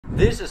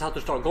This is how to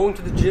start going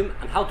to the gym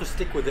and how to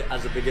stick with it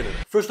as a beginner.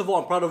 First of all,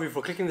 I'm proud of you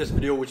for clicking this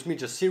video, which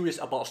means you're serious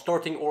about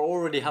starting or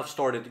already have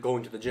started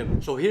going to the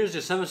gym. So here's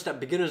your 7-step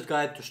beginner's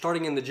guide to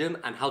starting in the gym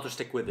and how to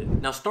stick with it.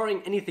 Now,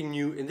 starting anything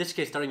new, in this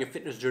case starting a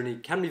fitness journey,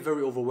 can be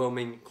very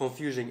overwhelming,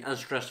 confusing and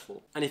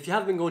stressful. And if you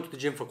have been going to the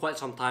gym for quite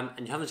some time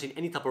and you haven't seen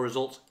any type of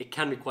results, it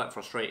can be quite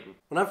frustrating.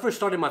 When I first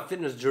started my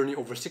fitness journey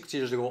over 6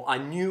 years ago, I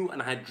knew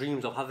and I had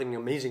dreams of having an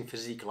amazing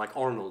physique like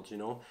Arnold, you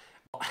know.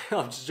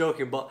 I'm just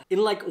joking, but in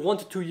like 1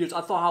 to 2 years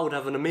I thought I would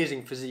have an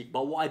amazing physique,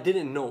 but what I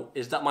didn't know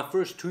is that my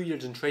first 2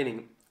 years in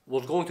training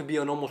was going to be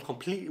an almost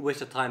complete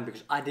waste of time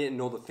because I didn't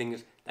know the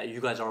things that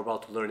you guys are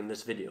about to learn in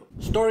this video.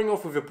 Starting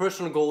off with your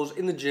personal goals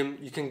in the gym,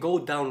 you can go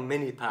down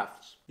many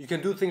paths. You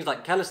can do things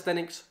like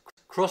calisthenics,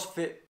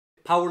 CrossFit,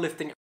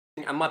 powerlifting,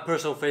 and my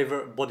personal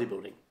favorite,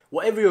 bodybuilding.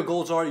 Whatever your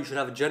goals are, you should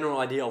have a general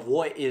idea of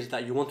what it is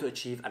that you want to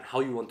achieve and how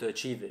you want to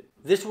achieve it.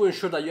 This will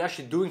ensure that you're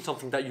actually doing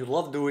something that you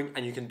love doing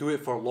and you can do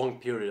it for a long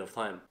period of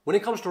time. When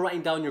it comes to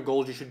writing down your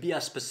goals, you should be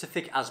as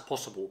specific as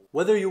possible.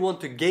 Whether you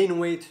want to gain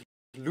weight,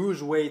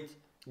 lose weight,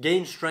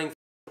 gain strength,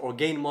 or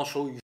gain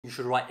muscle, you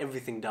should write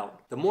everything down.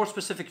 The more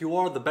specific you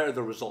are, the better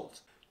the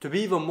results. To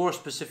be even more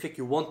specific,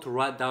 you want to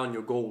write down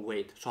your goal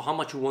weight. So how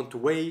much you want to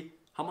weigh,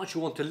 how much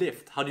you want to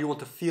lift, how do you want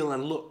to feel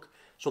and look.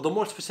 So the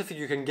more specific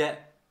you can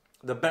get,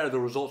 the better the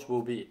results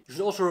will be. You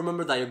should also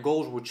remember that your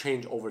goals will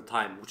change over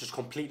time, which is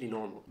completely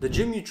normal. The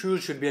gym you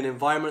choose should be an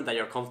environment that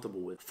you're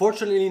comfortable with.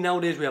 Fortunately,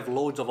 nowadays we have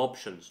loads of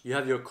options. You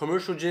have your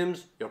commercial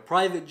gyms, your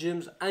private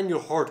gyms, and your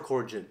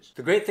hardcore gyms.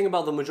 The great thing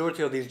about the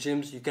majority of these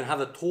gyms, you can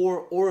have a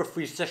tour or a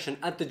free session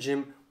at the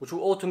gym, which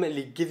will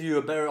ultimately give you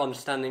a better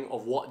understanding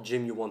of what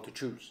gym you want to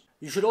choose.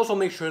 You should also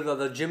make sure that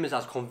the gym is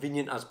as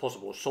convenient as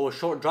possible. So a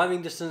short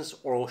driving distance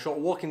or a short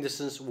walking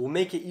distance will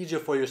make it easier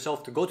for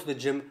yourself to go to the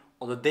gym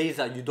on the days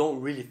that you don't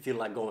really feel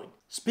like going.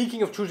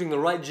 Speaking of choosing the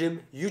right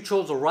gym, you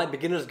chose the right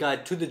beginner's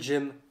guide to the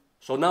gym,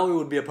 so now it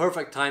would be a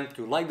perfect time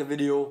to like the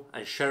video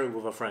and share it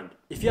with a friend.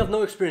 If you have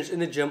no experience in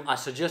the gym, I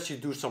suggest you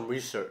do some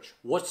research.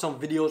 Watch some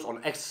videos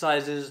on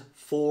exercises,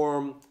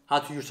 form, how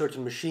to use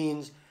certain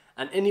machines,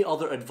 and any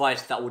other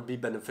advice that would be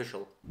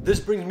beneficial.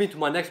 This brings me to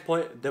my next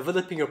point,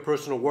 developing your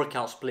personal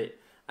workout split.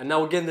 And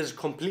now again, this is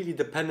completely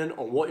dependent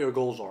on what your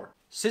goals are.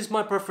 Since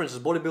my preference is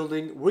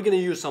bodybuilding, we're going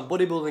to use some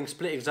bodybuilding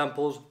split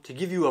examples to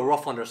give you a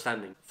rough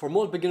understanding. For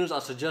most beginners, I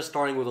suggest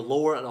starting with a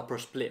lower and upper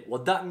split.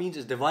 What that means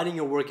is dividing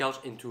your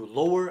workouts into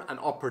lower and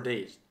upper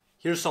days.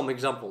 Here's some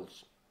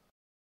examples.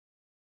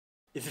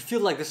 If you feel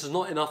like this is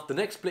not enough, the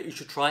next split you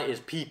should try is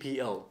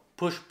PPL,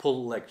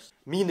 push-pull legs.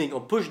 Meaning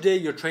on push day,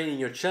 you're training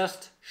your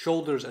chest,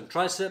 shoulders and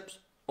triceps.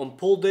 On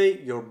pull day,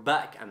 your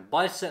back and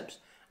biceps.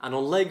 And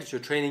on legs,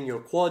 you're training your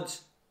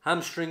quads,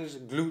 hamstrings,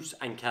 glutes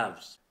and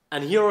calves.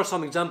 And here are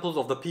some examples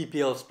of the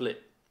PPL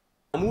split.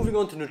 Now moving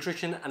on to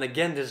nutrition, and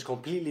again this is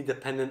completely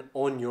dependent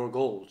on your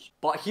goals.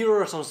 But here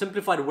are some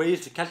simplified ways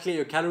to calculate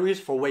your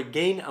calories for weight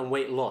gain and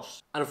weight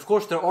loss. And of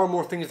course there are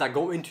more things that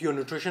go into your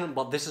nutrition,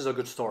 but this is a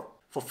good start.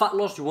 For fat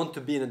loss, you want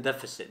to be in a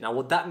deficit. Now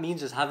what that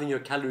means is having your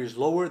calories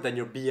lower than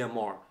your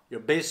BMR,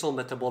 your basal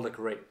metabolic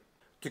rate.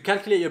 To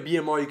calculate your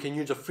BMR, you can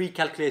use a free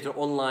calculator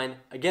online.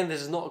 Again,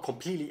 this is not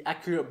completely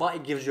accurate, but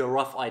it gives you a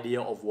rough idea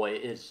of what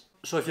it is.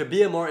 So if your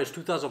BMR is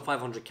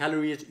 2,500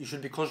 calories, you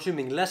should be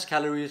consuming less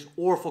calories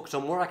or focus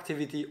on more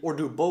activity or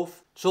do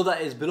both so that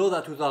it's below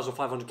that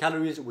 2,500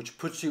 calories, which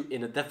puts you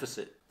in a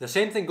deficit. The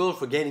same thing goes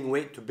for gaining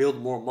weight to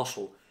build more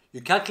muscle. You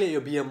calculate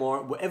your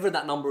BMR, whatever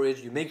that number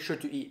is, you make sure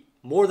to eat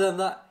more than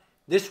that.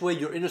 This way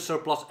you're in a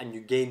surplus and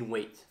you gain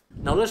weight.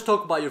 Now let's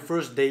talk about your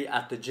first day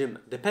at the gym.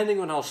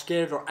 Depending on how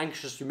scared or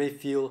anxious you may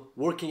feel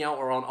working out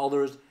around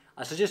others,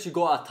 I suggest you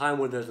go at a time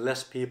where there's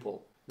less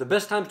people. The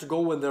best times to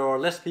go when there are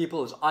less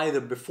people is either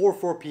before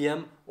 4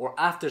 PM or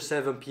after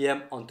 7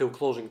 PM until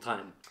closing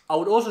time. I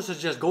would also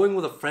suggest going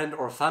with a friend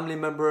or a family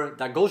member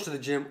that goes to the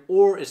gym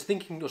or is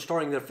thinking of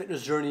starting their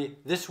fitness journey.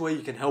 This way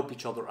you can help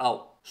each other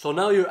out. So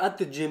now you're at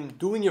the gym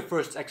doing your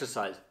first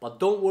exercise, but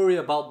don't worry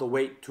about the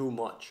weight too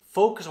much.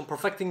 Focus on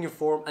perfecting your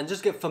form and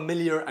just get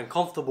familiar and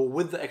comfortable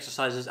with the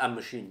exercises and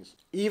machines.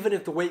 Even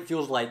if the weight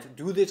feels light,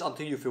 do this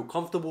until you feel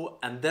comfortable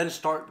and then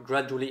start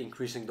gradually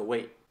increasing the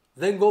weight.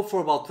 Then go for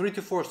about 3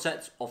 to 4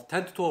 sets of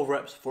 10 to 12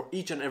 reps for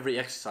each and every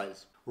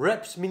exercise.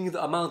 Reps meaning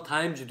the amount of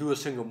times you do a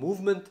single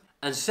movement,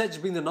 and sets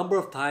being the number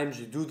of times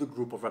you do the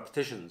group of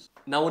repetitions.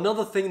 Now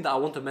another thing that I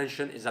want to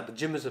mention is that the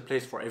gym is a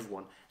place for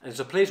everyone, and it's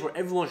a place where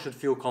everyone should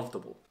feel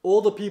comfortable.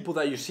 All the people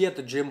that you see at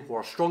the gym who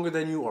are stronger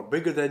than you or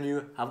bigger than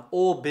you have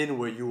all been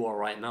where you are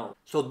right now.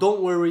 So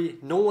don't worry,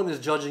 no one is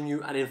judging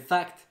you, and in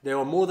fact, they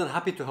are more than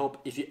happy to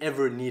help if you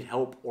ever need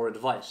help or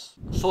advice.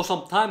 So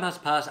some time has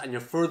passed and you're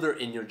further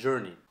in your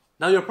journey.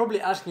 Now you're probably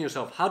asking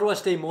yourself, how do I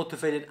stay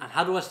motivated and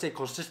how do I stay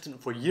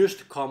consistent for years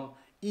to come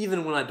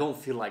even when I don't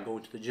feel like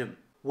going to the gym?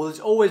 Well, it's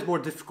always more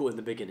difficult in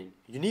the beginning.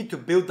 You need to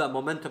build that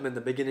momentum in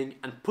the beginning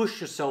and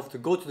push yourself to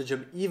go to the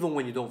gym even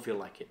when you don't feel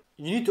like it.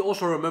 You need to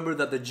also remember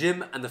that the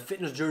gym and the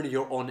fitness journey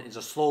you're on is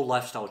a slow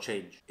lifestyle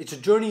change. It's a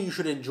journey you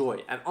should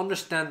enjoy and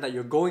understand that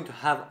you're going to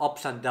have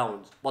ups and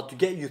downs, but to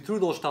get you through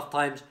those tough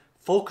times,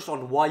 Focus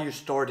on why you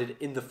started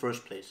in the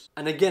first place.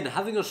 And again,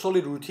 having a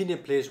solid routine in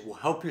place will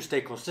help you stay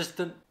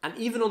consistent. And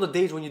even on the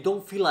days when you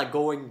don't feel like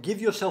going,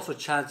 give yourself a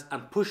chance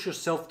and push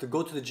yourself to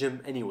go to the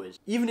gym anyways.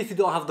 Even if you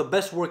don't have the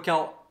best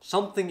workout,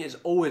 something is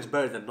always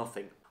better than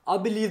nothing. I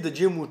believe the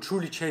gym will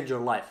truly change your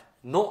life.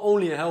 Not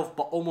only your health,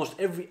 but almost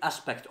every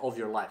aspect of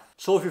your life.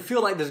 So if you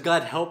feel like this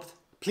guide helped,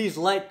 please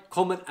like,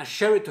 comment and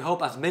share it to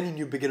help as many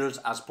new beginners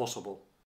as possible.